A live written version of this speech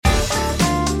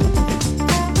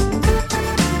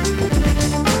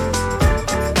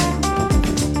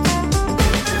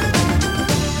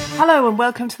Hello and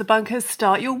welcome to the Bunkers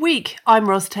Start Your Week. I'm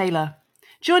Ros Taylor.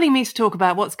 Joining me to talk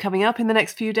about what's coming up in the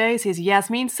next few days is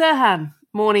Yasmeen Serhan.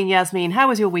 Morning, Yasmeen. How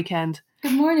was your weekend?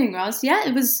 Good morning, Ross. Yeah,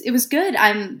 it was good.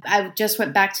 I just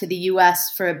went back to the US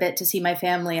for a bit to see my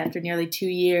family after nearly 2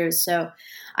 years. So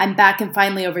I'm back and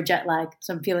finally over jet lag.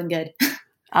 So I'm feeling good.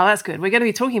 Oh, that's good. We're going to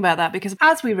be talking about that because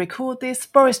as we record this,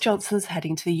 Boris Johnson's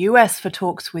heading to the US for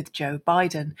talks with Joe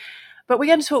Biden. But we're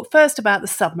going to talk first about the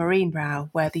submarine row,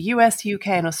 where the US, UK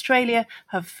and Australia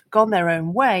have gone their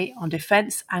own way on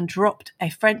defence and dropped a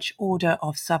French order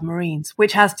of submarines,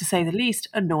 which has, to say the least,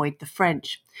 annoyed the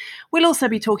French. We'll also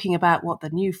be talking about what the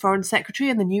new Foreign Secretary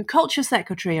and the new Culture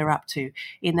Secretary are up to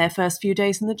in their first few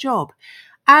days in the job,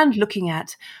 and looking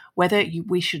at whether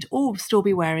we should all still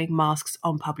be wearing masks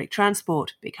on public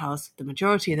transport, because the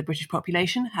majority of the British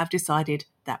population have decided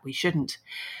that we shouldn't.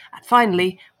 And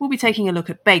finally, we'll be taking a look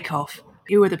at Bake Off,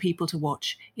 who are the people to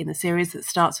watch in the series that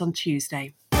starts on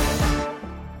Tuesday.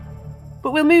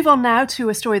 But we'll move on now to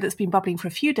a story that's been bubbling for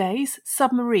a few days,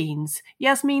 submarines.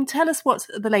 Yasmeen, tell us what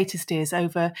the latest is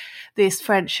over this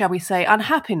French, shall we say,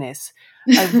 unhappiness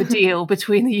over the deal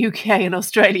between the UK and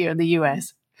Australia and the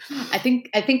US. I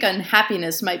think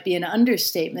unhappiness might be an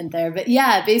understatement there. But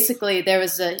yeah, basically there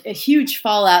was a huge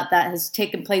fallout that has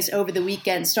taken place over the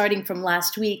weekend, starting from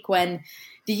last week when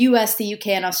the US, the UK,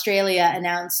 and Australia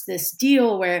announced this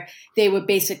deal where they would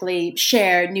basically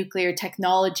share nuclear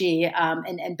technology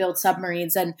and build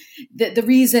submarines. And the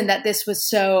reason that this was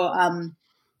so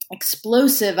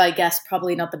explosive, I guess,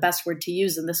 probably not the best word to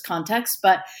use in this context,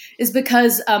 but is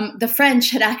because the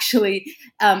French had actually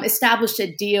established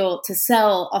a deal to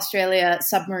sell Australia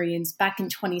submarines back in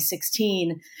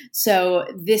 2016. So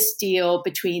this deal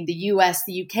between the US,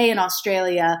 the UK, and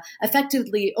Australia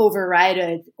effectively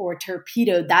overrided or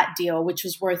torpedoed that deal, which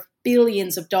was worth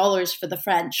billions of dollars for the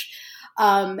French.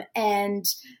 And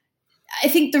I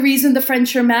think the reason the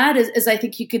French are mad is I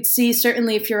think you could see,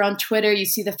 certainly if you're on Twitter, you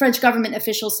see the French government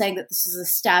officials saying that this is a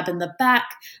stab in the back,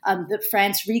 that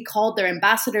France recalled their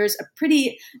ambassadors, a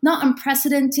pretty not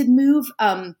unprecedented move,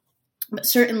 but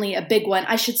certainly a big one.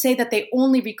 I should say that they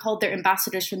only recalled their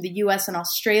ambassadors from the US and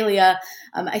Australia.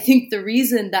 I think the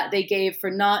reason that they gave for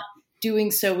not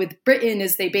doing so with Britain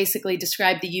is they basically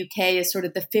described the UK as sort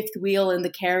of the fifth wheel in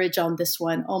the carriage on this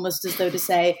one, almost as though to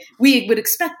say, we would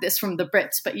expect this from the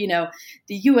Brits, but,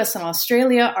 the US and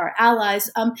Australia are allies.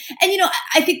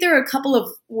 I think there are a couple of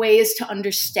ways to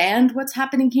understand what's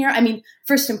happening here. I mean,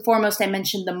 first and foremost, I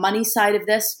mentioned the money side of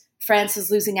this. France is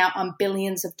losing out on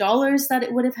billions of dollars that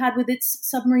it would have had with its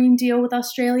submarine deal with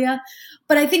Australia.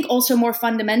 But I think also more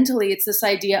fundamentally, it's this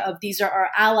idea of these are our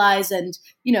allies. And,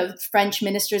 French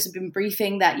ministers have been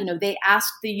briefing that, they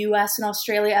asked the US and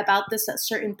Australia about this at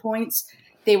certain points.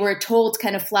 They were told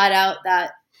kind of flat out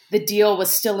that the deal was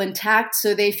still intact,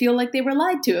 so they feel like they were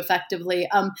lied to effectively.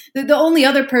 The only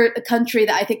other country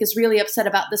that I think is really upset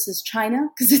about this is China,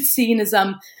 because it's seen as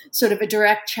sort of a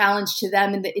direct challenge to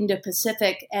them in the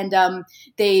Indo-Pacific, and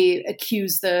they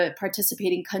accuse the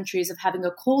participating countries of having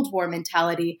a Cold War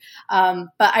mentality.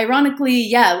 But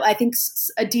ironically, I think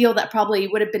a deal that probably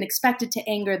would have been expected to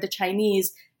anger the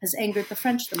Chinese has angered the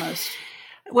French the most.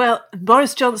 Well,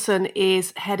 Boris Johnson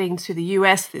is heading to the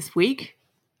US this week,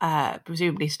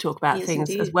 presumably to talk about things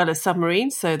indeed, as well as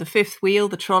submarines. So the fifth wheel,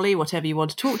 the trolley, whatever you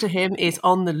want to talk to him, is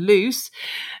on the loose.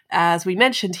 As we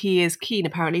mentioned, he is keen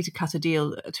apparently to cut a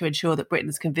deal to ensure that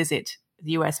Britons can visit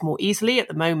the US more easily. At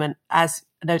the moment, as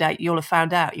no doubt you'll have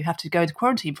found out, you have to go into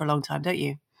quarantine for a long time, don't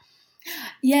you?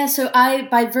 Yeah, so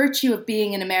by virtue of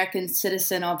being an American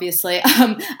citizen, obviously,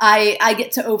 I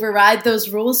get to override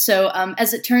those rules. So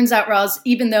as it turns out, Roz,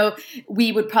 even though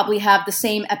we would probably have the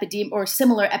same or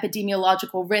similar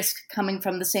epidemiological risk coming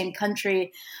from the same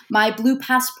country, my blue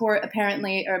passport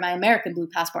apparently, or my American blue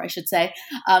passport, I should say,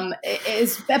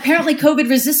 is apparently COVID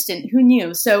resistant. Who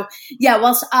knew? So yeah,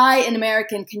 whilst I, an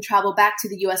American, can travel back to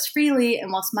the US freely,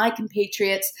 and whilst my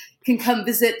compatriots can come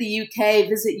visit the UK,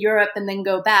 visit Europe, and then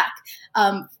go back,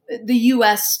 the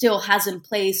US still has in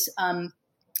place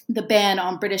the ban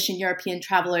on British and European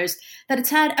travelers that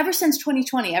it's had ever since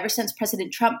 2020, ever since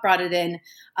President Trump brought it in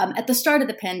at the start of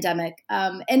the pandemic.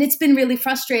 And it's been really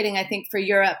frustrating, I think, for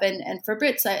Europe and for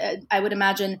Brits, I would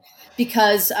imagine,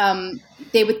 because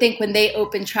they would think when they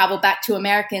open travel back to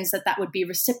Americans that would be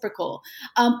reciprocal.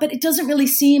 But it doesn't really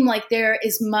seem like there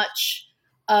is much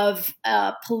of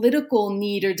a political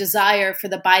need or desire for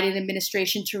the Biden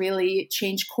administration to really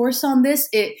change course on this.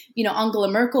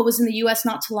 Angela Merkel was in the U.S.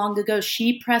 not too long ago.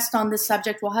 She pressed on this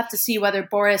subject. We'll have to see whether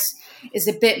Boris is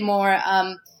a bit more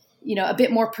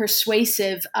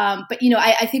persuasive. But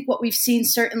I think what we've seen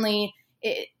certainly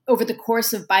over the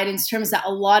course of Biden's terms that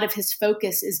a lot of his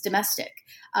focus is domestic.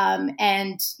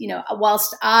 And,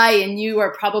 whilst I and you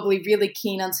are probably really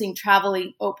keen on seeing travel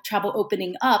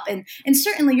opening up, and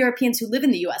certainly Europeans who live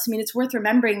in the U.S., I mean, it's worth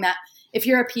remembering that if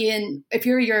you're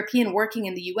a European working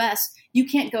in the U.S., you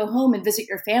can't go home and visit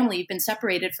your family. You've been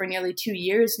separated for nearly 2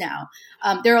 years now.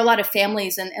 There are a lot of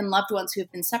families and loved ones who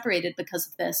have been separated because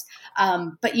of this.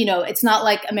 But, it's not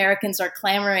like Americans are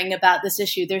clamoring about this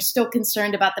issue. They're still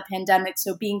concerned about the pandemic.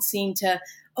 So being seen to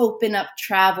open up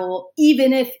travel,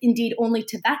 even if indeed only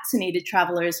to vaccinated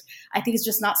travelers, I think is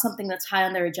just not something that's high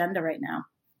on their agenda right now.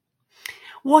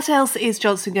 What else is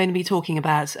Johnson going to be talking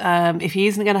about? If he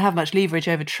isn't going to have much leverage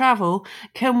over travel,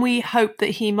 can we hope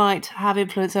that he might have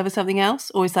influence over something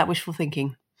else, or is that wishful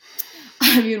thinking?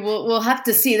 I mean, we'll have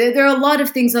to see. There are a lot of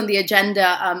things on the agenda.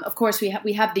 Of course, we have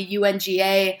the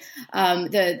UNGA,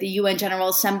 the UN General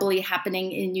Assembly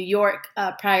happening in New York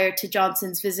prior to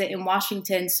Johnson's visit in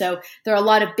Washington. So there are a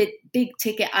lot of big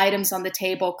ticket items on the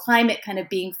table, climate kind of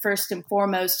being first and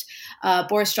foremost.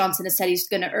 Boris Johnson has said he's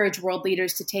going to urge world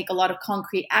leaders to take a lot of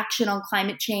concrete action on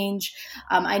climate change.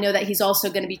 I know that he's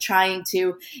also going to be trying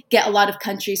to get a lot of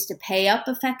countries to pay up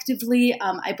effectively.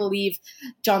 I believe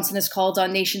Johnson has called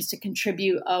on nations to contribute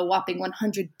a whopping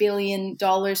 $100 billion,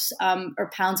 or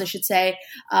pounds, I should say,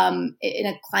 in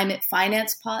a climate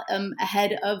finance pot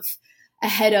ahead of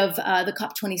the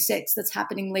COP26 that's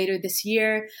happening later this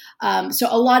year. So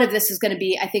a lot of this is going to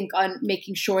be, I think, on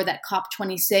making sure that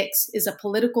COP26 is a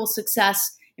political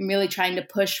success and really trying to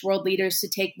push world leaders to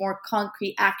take more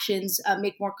concrete actions,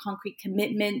 make more concrete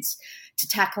commitments to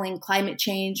tackling climate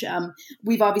change.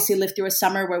 We've obviously lived through a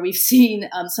summer where we've seen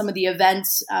some of the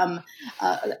events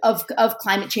of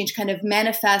climate change kind of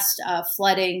manifest,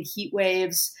 flooding, heat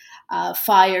waves,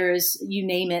 fires, you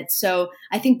name it. So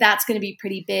I think that's going to be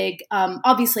pretty big.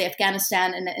 Obviously,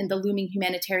 Afghanistan and the looming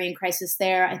humanitarian crisis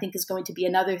there, I think, is going to be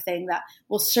another thing that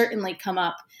will certainly come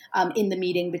up in the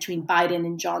meeting between Biden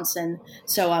and Johnson.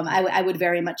 So I would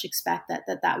very much expect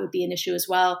that would be an issue as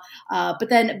well. But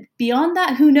then beyond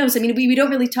that, who knows? I mean, we don't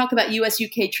really talk about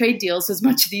US-UK trade deals as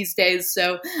much these days.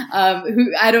 So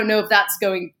I don't know if that's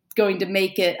going to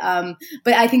make it.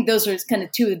 But I think those are kind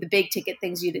of two of the big ticket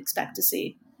things you'd expect to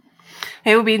see.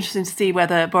 It will be interesting to see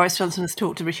whether Boris Johnson has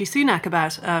talked to Rishi Sunak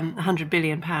about £100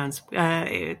 billion.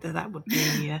 That would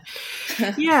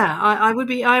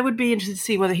be, I would be interested to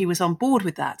see whether he was on board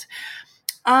with that.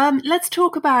 Let's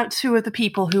talk about two of the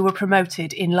people who were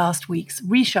promoted in last week's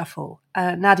reshuffle.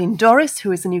 Nadine Dorries,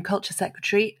 who is the new Culture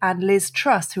Secretary, and Liz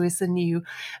Truss, who is the new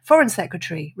Foreign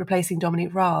Secretary, replacing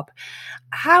Dominic Raab.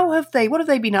 What have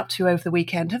they been up to over the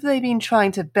weekend? Have they been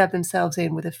trying to bed themselves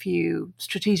in with a few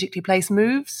strategically placed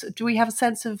moves? Do we have a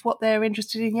sense of what they're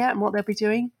interested in yet and what they'll be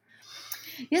doing?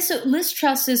 Yeah, so Liz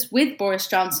Truss is with Boris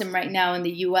Johnson right now in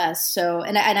the U.S. So,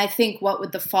 and I think what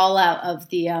with the fallout of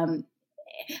the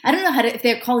I don't know if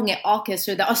they're calling it AUKUS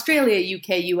or the Australia,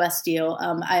 UK, US deal.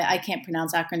 I can't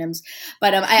pronounce acronyms,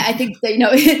 but I think that,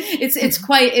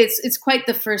 it's quite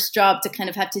the first job to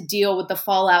kind of have to deal with the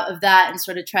fallout of that and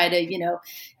sort of try to,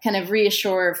 kind of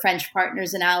reassure French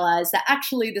partners and allies that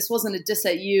actually this wasn't a diss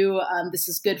at you. This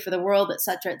is good for the world, et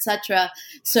cetera, et cetera.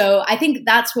 So I think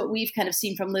that's what we've kind of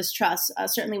seen from Liz Truss,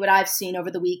 certainly what I've seen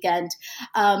over the weekend.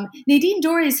 Nadine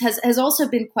Dorries has also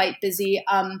been quite busy.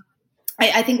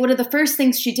 I think one of the first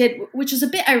things she did, which is a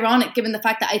bit ironic given the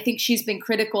fact that I think she's been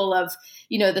critical of,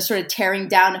 the sort of tearing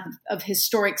down of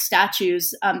historic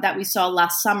statues that we saw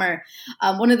last summer.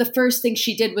 One of the first things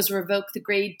she did was revoke the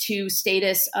grade 2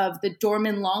 status of the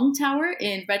Dorman Long Tower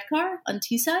in Redcar on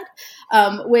Teesside,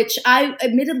 which I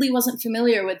admittedly wasn't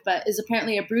familiar with, but is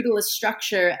apparently a brutalist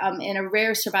structure and a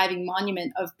rare surviving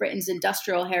monument of Britain's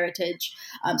industrial heritage,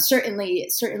 certainly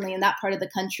in that part of the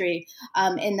country.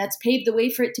 And that's paved the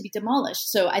way for it to be demolished.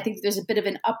 So I think there's a bit of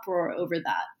an uproar over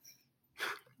that.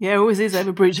 Yeah, it always is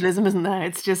over brutalism, isn't there?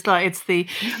 It's just like, it's the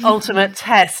ultimate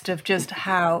test of just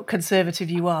how conservative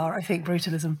you are, I think,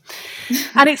 brutalism.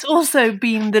 And it's also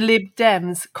been the Lib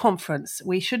Dems conference.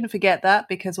 We shouldn't forget that,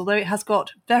 because although it has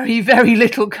got very, very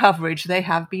little coverage, they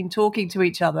have been talking to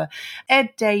each other.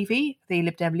 Ed Davey, the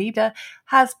Lib Dem leader,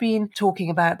 has been talking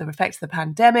about the effects of the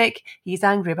pandemic. He's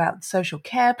angry about the social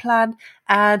care plan,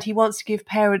 and he wants to give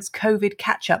parents COVID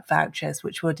catch-up vouchers,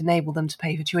 which would enable them to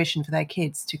pay for tuition for their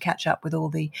kids to catch up with all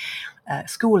the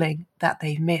schooling that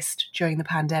they've missed during the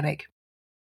pandemic.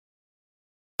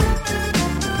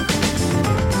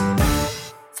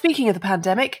 Speaking of the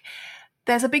pandemic,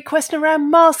 There's a big question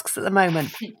around masks at the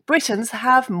moment. Britons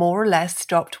have more or less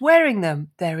stopped wearing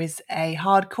them. There is a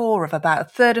hardcore of about a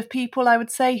third of people, I would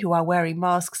say, who are wearing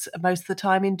masks most of the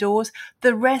time indoors.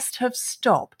 The rest have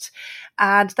stopped.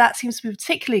 And that seems to be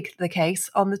particularly the case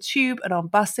on the tube and on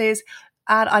buses.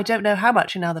 And I don't know how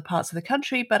much in other parts of the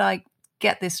country, but I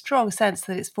get this strong sense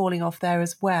that it's falling off there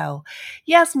as well.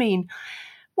 Yasmeen,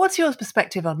 what's your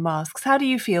perspective on masks? How do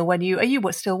you feel when are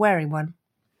you still wearing one?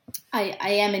 I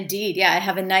am indeed. Yeah, I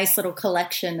have a nice little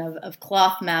collection of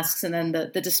cloth masks and then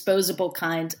the disposable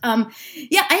kind.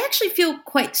 Yeah, I actually feel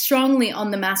quite strongly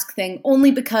on the mask thing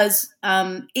only because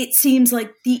it seems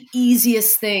like the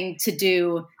easiest thing to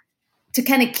do to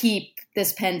kind of keep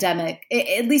this pandemic,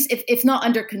 at least if not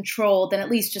under control, then at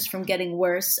least just from getting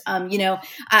worse.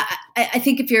 I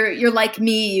think if you're like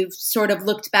me, you've sort of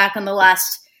looked back on the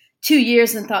last 2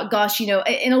 years and thought, gosh, in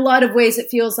a lot of ways, it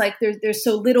feels like there's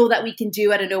so little that we can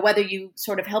do. I don't know whether you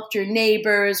sort of helped your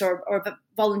neighbors or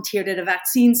volunteered at a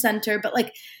vaccine center, but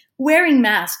like wearing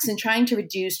masks and trying to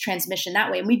reduce transmission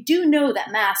that way. And we do know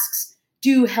that masks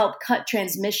do help cut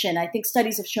transmission. I think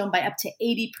studies have shown by up to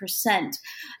 80%.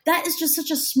 That is just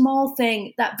such a small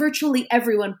thing that virtually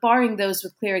everyone, barring those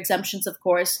with clear exemptions, of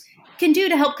course, can do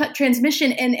to help cut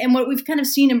transmission. And what we've kind of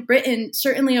seen in Britain,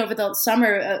 certainly over the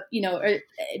summer, or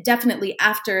definitely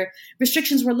after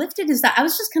restrictions were lifted, is that I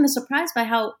was just kind of surprised by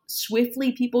how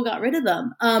swiftly people got rid of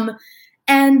them.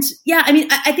 And yeah, I mean,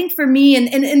 I think for me,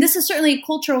 and this is certainly a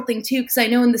cultural thing too, because I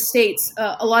know in the States,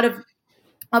 a lot of,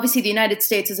 obviously the United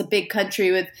States is a big country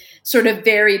with sort of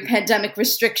varied pandemic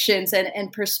restrictions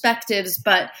and perspectives,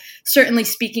 but certainly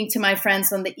speaking to my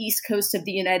friends on the East Coast of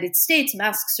the United States,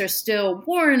 masks are still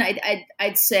worn,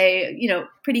 I'd say,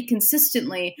 pretty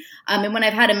consistently. And when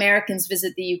I've had Americans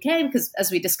visit the UK, because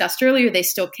as we discussed earlier, they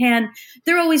still can,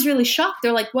 they're always really shocked.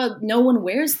 They're like, well, no one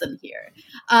wears them here.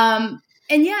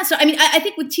 And yeah, so I mean, I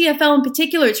think with TFL in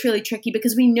particular, it's really tricky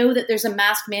because we know that there's a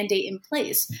mask mandate in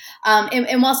place.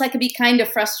 And whilst I could be kind of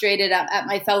frustrated at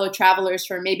my fellow travelers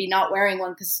for maybe not wearing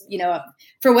one because,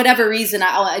 for whatever reason,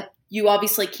 you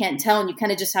obviously can't tell and you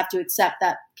kind of just have to accept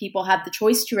that people have the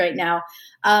choice to right now.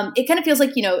 It kind of feels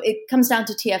like, it comes down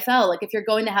to TFL. Like if you're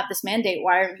going to have this mandate,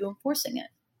 why aren't you enforcing it?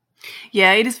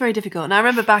 Yeah, it is very difficult. And I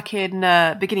remember back in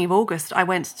beginning of August, I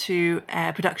went to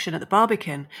a production at the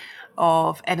Barbican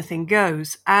of Anything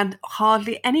Goes, and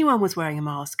hardly anyone was wearing a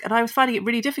mask. And I was finding it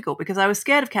really difficult because I was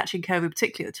scared of catching COVID,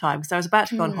 particularly at the time, because I was about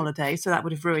to go on holiday, so that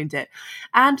would have ruined it.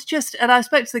 And I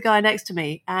spoke to the guy next to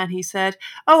me, and he said,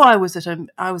 "Oh, I was at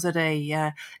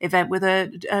a event with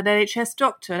an NHS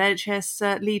doctor, an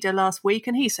NHS leader last week,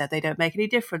 and he said they don't make any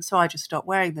difference, so I just stopped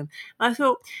wearing them." And I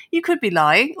thought, you could be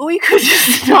lying, or you could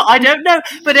just not. I don't know.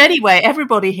 But anyway,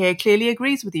 everybody here clearly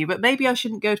agrees with you. But maybe I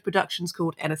shouldn't go to productions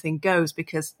called Anything Goes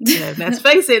because, let's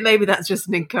face it, maybe that's just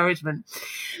an encouragement.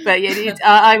 But yeah,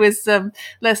 I was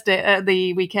Leicester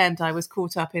the weekend. I was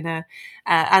caught up in a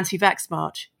anti-vax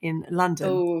march in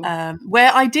London,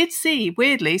 where I did see,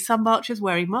 weirdly, some marchers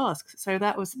wearing masks. So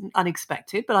that was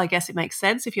unexpected, but I guess it makes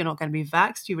sense. If you're not going to be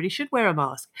vaxxed, you really should wear a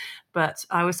mask. But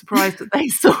I was surprised that they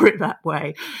saw it that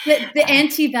way. The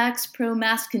anti-vax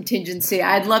pro-mask contingency.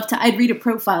 I'd read a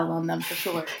profile on them for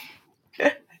sure.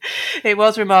 It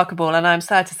was remarkable, and I'm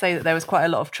sad to say that there was quite a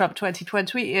lot of Trump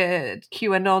 2020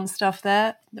 QAnon stuff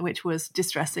there, which was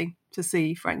distressing to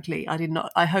see, frankly.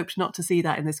 I hoped not to see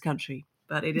that in this country,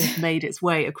 but it has made its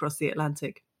way across the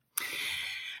Atlantic.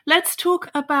 Let's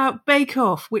talk about Bake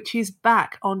Off, which is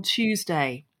back on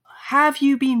Tuesday. Have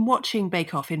you been watching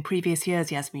Bake Off in previous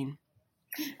years, Yasmeen?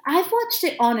 I've watched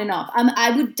it on and off.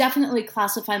 I would definitely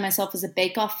classify myself as a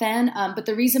Bake Off fan, but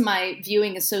the reason my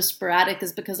viewing is so sporadic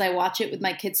is because I watch it with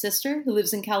my kid sister who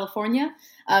lives in California.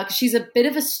 She's a bit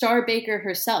of a star baker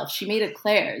herself. She made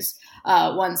eclairs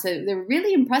once. They're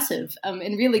really impressive and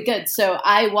really good. So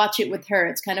I watch it with her.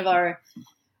 It's kind of our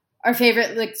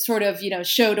favorite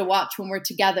show to watch when we're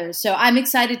together. So I'm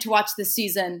excited to watch this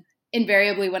season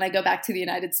invariably when I go back to the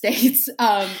United States.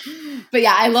 But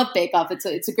yeah, I love Bake Off. It's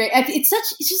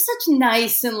just such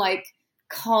nice and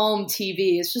calm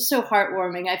TV. It's just so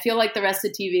heartwarming. I feel like the rest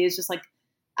of TV is just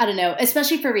I don't know,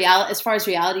 especially for as far as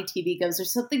reality TV goes,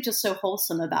 there's something just so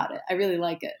wholesome about it. I really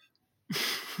like it.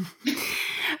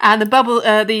 And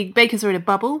the bakers are in a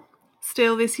bubble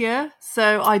still this year.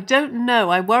 So I don't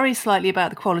know. I worry slightly about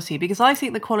the quality because I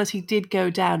think the quality did go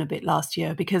down a bit last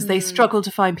year because they struggled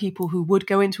to find people who would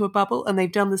go into a bubble, and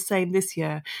they've done the same this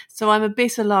year. So I'm a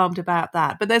bit alarmed about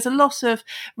that. But there's a lot of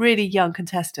really young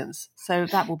contestants, so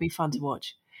that will be fun to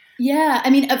watch. Yeah, I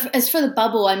mean, as for the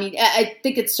bubble, I mean, I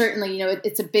think it's certainly,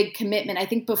 it's a big commitment. I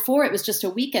think before it was just a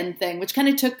weekend thing, which kind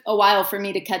of took a while for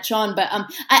me to catch on. But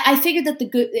I figured that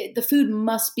the food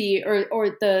must be,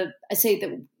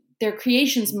 their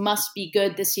creations must be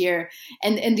good this year.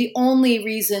 And the only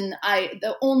reason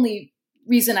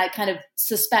I kind of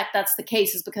suspect that's the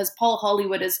case is because Paul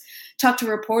Hollywood has talked to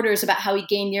reporters about how he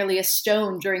gained nearly a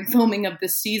stone during filming of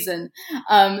this season.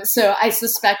 So I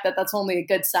suspect that that's only a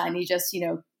good sign. He just,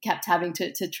 kept having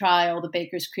to try all the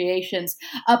baker's creations.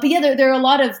 But yeah, there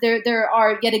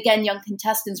are yet again young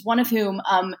contestants, one of whom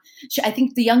I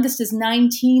think the youngest is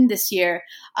 19 this year.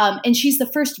 And she's the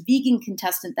first vegan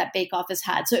contestant that Bake Off has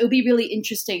had. So it would be really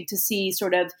interesting to see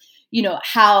sort of,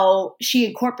 how she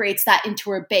incorporates that into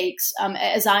her bakes.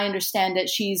 As I understand it,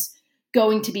 she's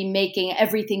going to be making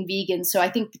everything vegan. So I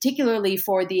think particularly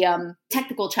for the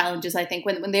technical challenges, I think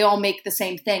when they all make the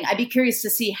same thing, I'd be curious to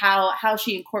see how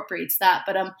she incorporates that.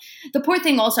 But the poor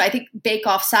thing also, I think Bake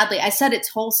Off, sadly, I said it's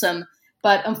wholesome,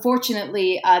 but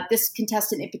unfortunately, this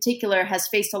contestant in particular has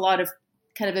faced a lot of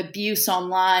kind of abuse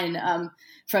online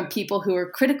from people who are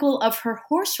critical of her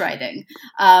horse riding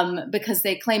because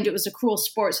they claimed it was a cruel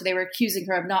sport. So they were accusing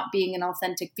her of not being an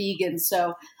authentic vegan.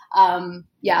 So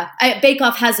Bake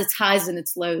Off has its highs and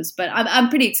its lows, but I'm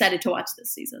pretty excited to watch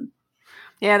this season.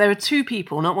 Yeah, there are two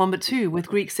people, not one but two, with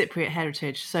Greek Cypriot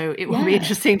heritage. So it will be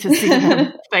interesting to see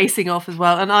them facing off as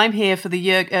well. And I'm here for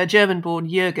the German-born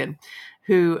Jürgen,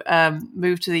 who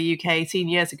moved to the UK 18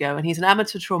 years ago. And he's an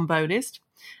amateur trombonist.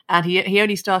 And he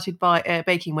only started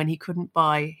baking when he couldn't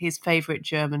buy his favourite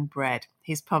German bread,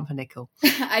 his pumpernickel.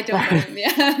 I don't know him,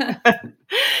 yeah.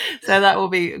 So that will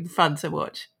be fun to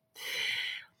watch.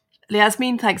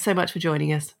 Yasmeen, thanks so much for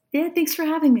joining us. Yeah, thanks for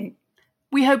having me.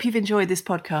 We hope you've enjoyed this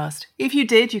podcast. If you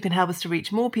did, you can help us to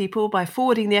reach more people by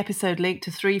forwarding the episode link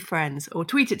to 3 friends or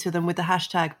tweet it to them with the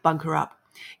hashtag #BunkerUp.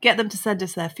 Get them to send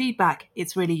us their feedback.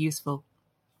 It's really useful.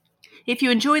 If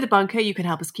you enjoy The Bunker, you can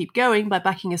help us keep going by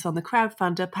backing us on the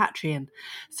crowdfunder Patreon.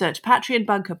 Search Patreon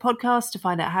Bunker Podcast to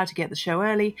find out how to get the show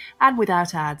early and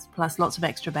without ads, plus lots of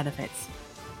extra benefits.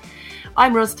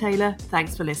 I'm Ros Taylor.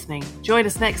 Thanks for listening. Join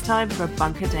us next time for a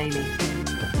Bunker Daily.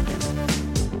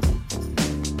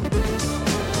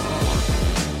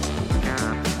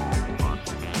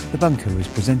 The Bunker was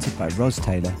presented by Ros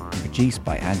Taylor and produced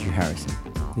by Andrew Harrison.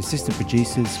 The assistant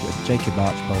producers were Jacob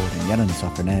Archbold and Jelena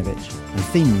Sofranevich, and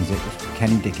theme music was from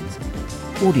Kenny Dickinson.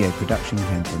 Audio production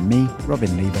came from me,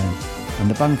 Robin Leeburn,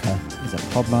 and The Bunker is a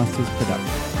Podmasters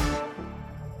production.